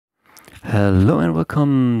Hello and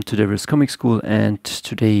welcome to Dario's Comic School, and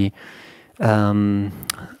today one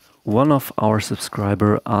of our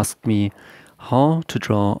subscribers asked me how to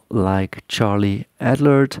draw like Charlie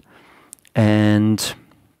Adlard, and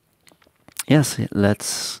yes,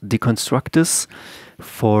 let's deconstruct this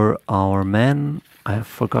for our man. I have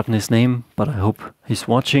forgotten his name, but I hope he's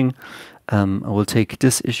watching. I will take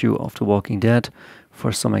this issue of The Walking Dead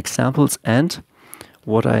for some examples, and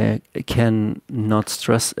what I can not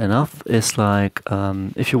stress enough is like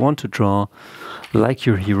if you want to draw like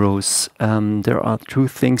your heroes, there are two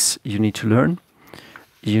things you need to learn.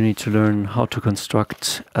 You need to learn how to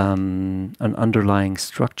construct an underlying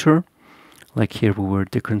structure. Like here we were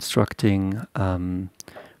deconstructing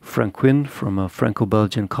Frank Quinn from a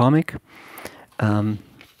Franco-Belgian comic. And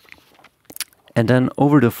then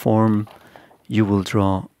over the form you will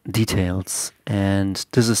draw details, and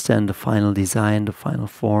this is then the final design, the final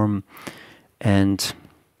form. But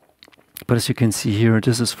as you can see here,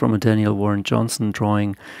 this is from a Daniel Warren Johnson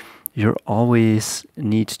drawing. You always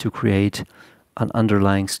need to create an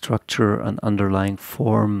underlying structure, an underlying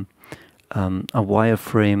form, a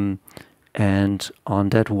wireframe, and on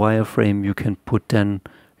that wireframe you can put then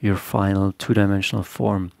your final two-dimensional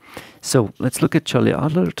form. So let's look at Charlie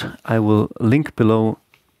Adlard. I will link below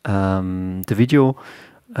the video.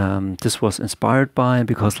 This was inspired by,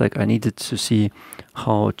 because like I needed to see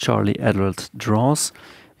how Charlie Adlard draws.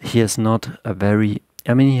 He has not a very,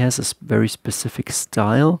 he has a very specific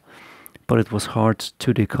style, but it was hard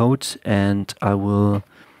to decode, and I will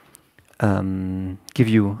give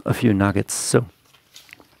you a few nuggets. So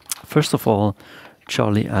first of all,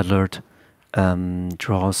 Charlie Adlard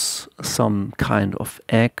draws some kind of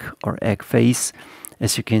egg or egg face.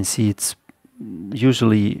 As you can see, it's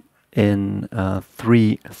usually in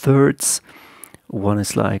 3/3. One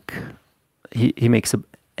is like he makes an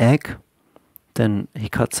egg, then he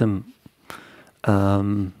cuts him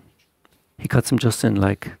just in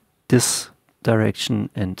like this direction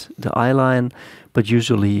and the eye line. But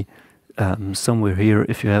usually somewhere here,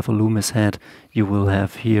 if you have a Loomis head, you will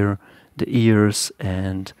have here the ears,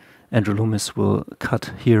 and Andrew Loomis will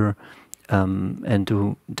cut here and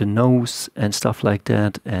do the nose and stuff like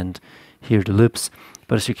that, and here the lips.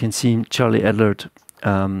 But as you can see, Charlie Adlard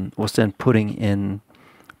was then putting in,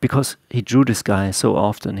 because he drew this guy so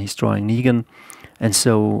often, he's drawing NEgan. And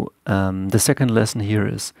so the second lesson here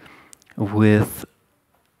is with,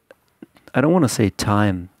 I don't want to say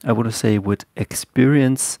time, I would say with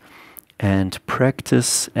experience and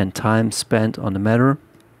practice and time spent on the matter.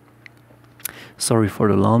 Sorry for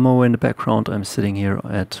the lawnmower in the background. I'm sitting here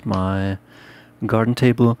at my garden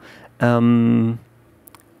table.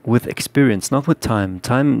 With experience, not with time.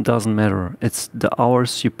 Time doesn't matter. It's the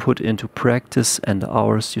hours you put into practice and the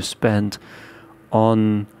hours you spend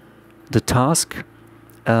on the task.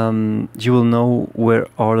 You will know where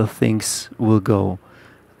all the things will go.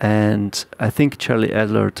 And I think Charlie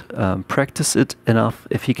Adlard practiced it enough.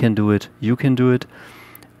 If he can do it, you can do it.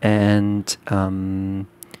 And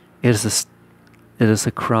it is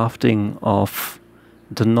a crafting of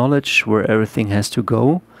the knowledge where everything has to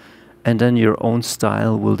go. And then your own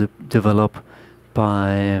style will develop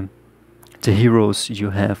by the heroes you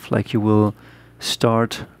have. Like you will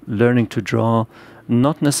start learning to draw,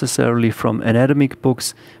 not necessarily from anatomic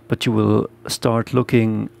books, but you will start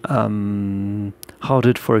looking, how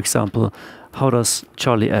does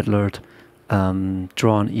Charlie Adlard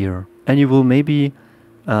draw an ear? And you will maybe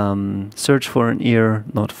search for an ear,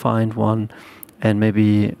 not find one, and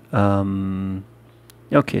maybe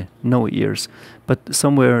okay, no ears, but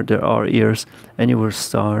somewhere there are ears, and you will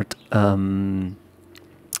start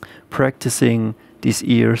practicing these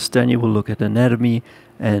ears. Then you will look at anatomy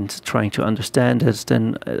and trying to understand it.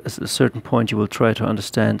 Then at a certain point you will try to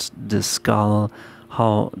understand the skull,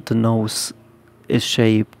 how the nose is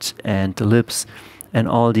shaped, and the lips, and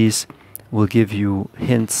all these will give you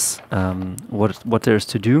hints what there's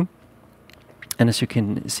to do. And as you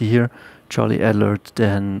can see here, Charlie Adlard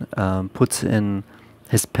then puts in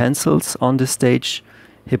his pencils on this stage.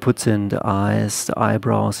 He puts in the eyes, the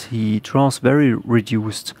eyebrows. He draws very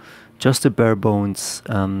reduced, just the bare bones,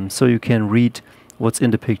 so you can read what's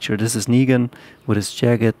in the picture. This is NEgan with his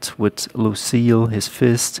jacket, with Lucille, his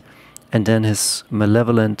fist, and then his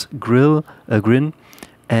malevolent grin.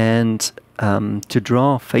 And to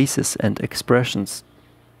draw faces and expressions,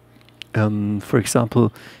 for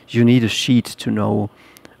example, you need a sheet to know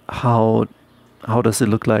how does it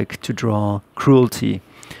look like to draw cruelty.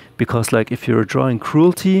 Because like if you're drawing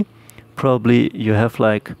cruelty, probably you have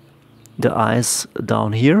like the eyes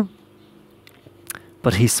down here,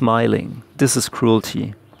 but he's smiling. This is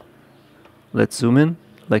cruelty. Let's zoom in.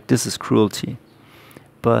 Like this is cruelty.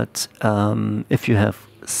 But if you have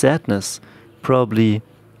sadness, probably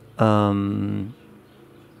you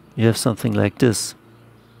have something like this.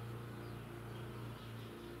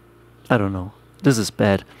 I don't know. This is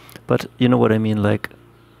bad, but you know what I mean, like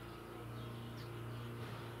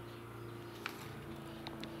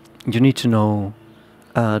you need to know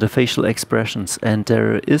the facial expressions, and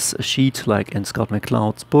there is a sheet like in Scott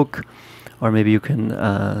McCloud's book, or maybe you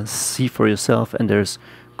can see for yourself, and there's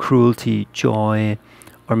cruelty, joy,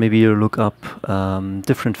 or maybe you look up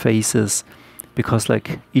different faces, because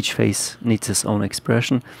like each face needs its own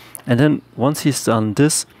expression. And then once he's done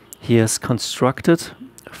this, he has constructed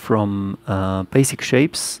from basic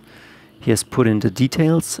shapes, he has put in the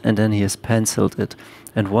details, and then he has penciled it.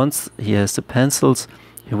 And once he has the pencils,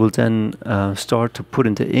 he will then start to put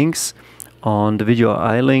in the inks. On the video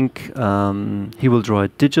I link, he will draw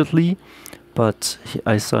it digitally, but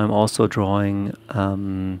I saw him also drawing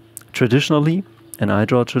traditionally, and I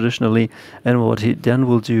draw traditionally. And what he then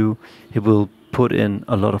will do, he will put in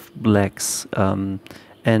a lot of blacks.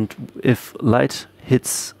 And if light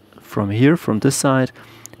hits from here, from this side,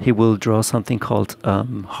 he will draw something called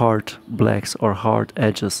hard blacks or hard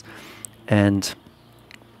edges. And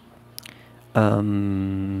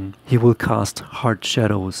he will cast hard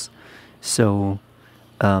shadows. So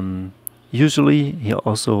usually he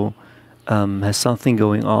also has something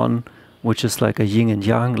going on, which is like a yin and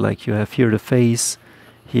yang. Like you have here the face,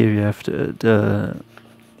 here you have the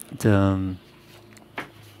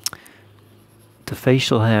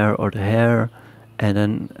facial hair or the hair, and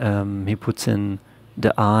then he puts in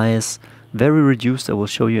the eyes, very reduced. I will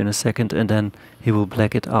show you in a second, and then he will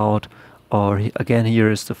black it out. Or again, here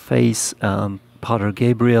is the face, Padre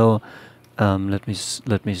Gabriel. Let me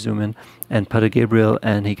zoom in, and Padre Gabriel,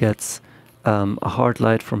 and he gets a hard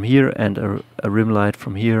light from here and a rim light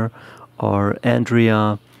from here. Or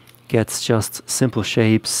Andrea gets just simple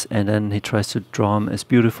shapes, and then he tries to draw them as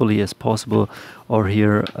beautifully as possible. Or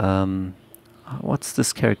here, what's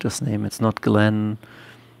this character's name? It's not Glenn,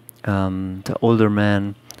 the older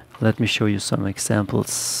man. Let me show you some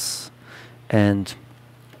examples. And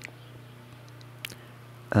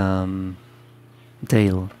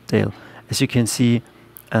Dale. As you can see,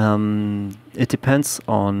 it depends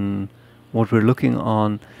on what we're looking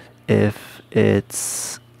on. If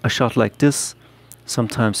it's a shot like this,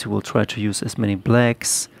 sometimes he will try to use as many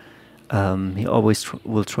blacks. He always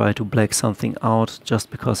will try to black something out just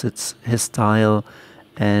because it's his style,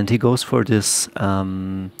 and he goes for this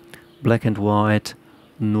black and white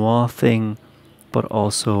noir thing, but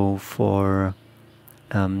also for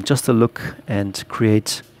just a look and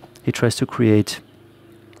create. He tries to create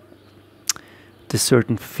this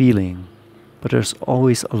certain feeling, but there's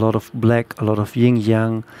always a lot of black, a lot of yin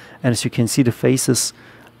yang, and as you can see, the faces,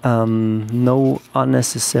 no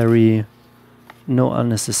unnecessary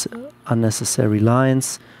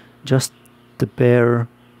lines, just the bare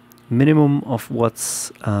minimum of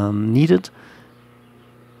what's needed.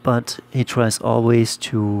 But he tries always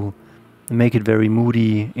to make it very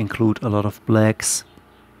moody, include a lot of blacks,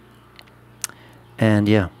 and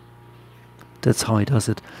yeah, that's how he does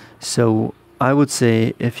it. So I would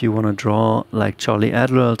say if you want to draw like Charlie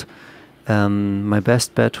Adlard, my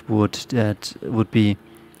best bet would be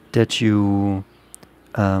that you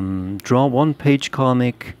draw one-page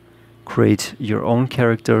comic, create your own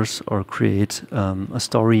characters, or create a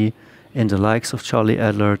story in the likes of Charlie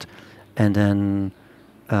Adlard, and then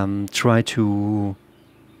try to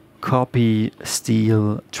copy,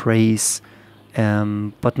 steal, trace,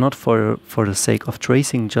 but not for the sake of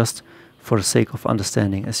tracing, just for the sake of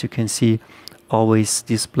understanding. As you can see, always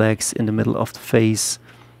these blacks in the middle of the face,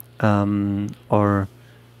 or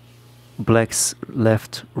blacks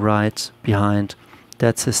left, right, behind.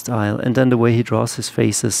 That's his style. And then the way he draws his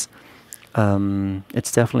faces,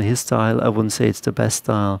 it's definitely his style. I wouldn't say it's the best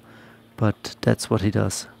style, but that's what he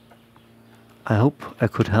does. I hope I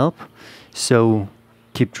could help. So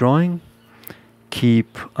keep drawing,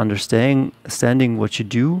 keep understanding what you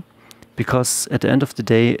do, because at the end of the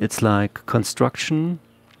day, it's like construction,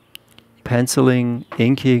 penciling,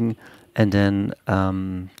 inking, and then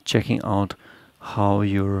checking out how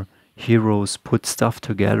your heroes put stuff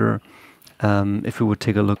together. If we would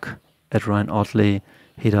take a look at Ryan Ottley,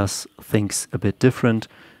 he does things a bit different.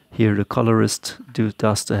 Here the colorist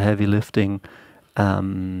does the heavy lifting,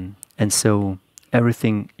 and so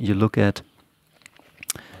everything you look at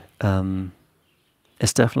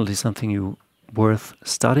is definitely something worth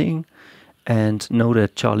studying. And know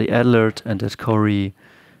that Charlie Adlard and that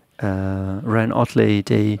Ryan Ottley,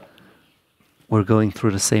 they were going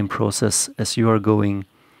through the same process as you are going,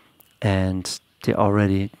 and they're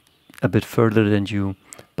already a bit further than you,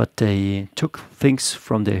 but they took things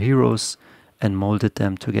from their heroes and molded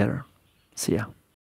them together. See ya.